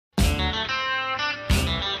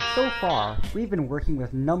So far, we've been working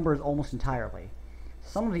with numbers almost entirely.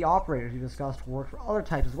 Some of the operators we discussed work for other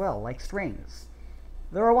types as well, like strings.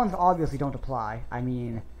 There are ones that obviously don't apply. I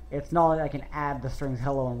mean, it's not like I can add the strings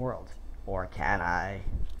hello and world. Or can I?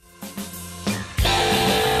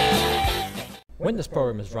 When this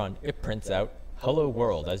program is run, it prints out hello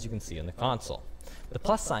world, as you can see in the console. The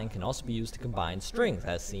plus sign can also be used to combine strings,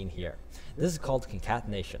 as seen here. This is called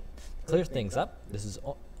concatenation. To clear things up, this is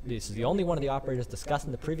the only one of the operators discussed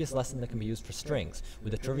in the previous lesson that can be used for strings,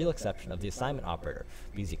 with the trivial exception of the assignment operator,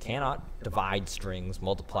 because you cannot divide strings,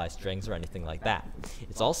 multiply strings, or anything like that.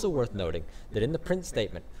 It's also worth noting that in the print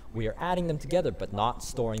statement, we are adding them together but not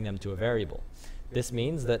storing them to a variable. This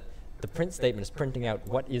means that the print statement is printing out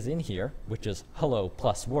what is in here, which is hello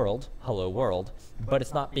plus world, but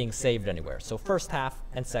it's not being saved anywhere. So first half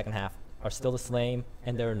and second half are still the same,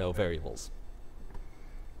 and there are no variables.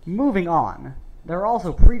 Moving on. There are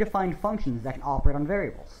also predefined functions that can operate on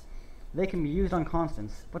variables. They can be used on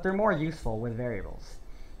constants, but they're more useful with variables.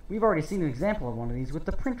 We've already seen an example of one of these with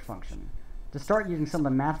the print function. To start using some of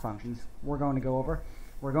the math functions we're going to go over,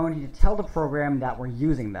 we're going to tell the program that we're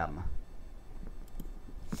using them.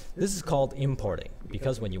 This is called importing,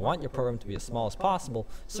 because when you want your program to be as small as possible,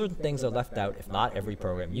 certain things are left out if not every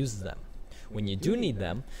program uses them. When you do need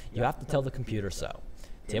them, you have to tell the computer so.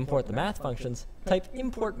 To import the math functions, type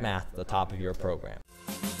import math at the top of your program.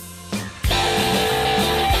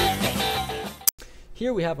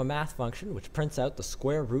 Here we have a math function which prints out the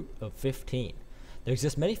square root of 15. There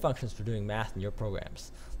exist many functions for doing math in your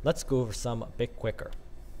programs. Let's go over some a bit quicker.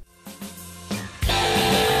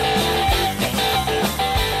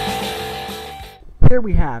 Here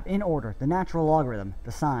we have, in order, the natural logarithm,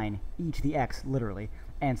 the sine, e to the x, literally,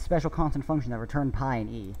 and special constant function that return pi and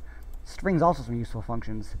e. Strings also some useful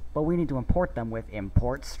functions, but we need to import them with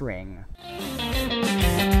import string.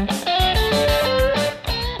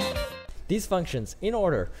 These functions, in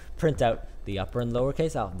order, print out the upper and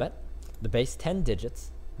lowercase alphabet, the base 10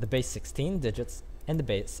 digits, the base 16 digits, and the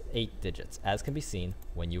base 8 digits, as can be seen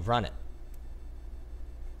when you run it.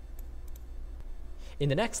 In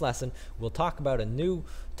the next lesson, we'll talk about a new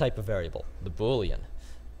type of variable, the Boolean.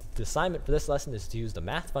 The assignment for this lesson is to use the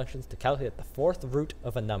math functions to calculate the fourth root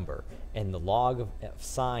of a number and the log of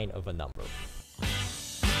sine of a number.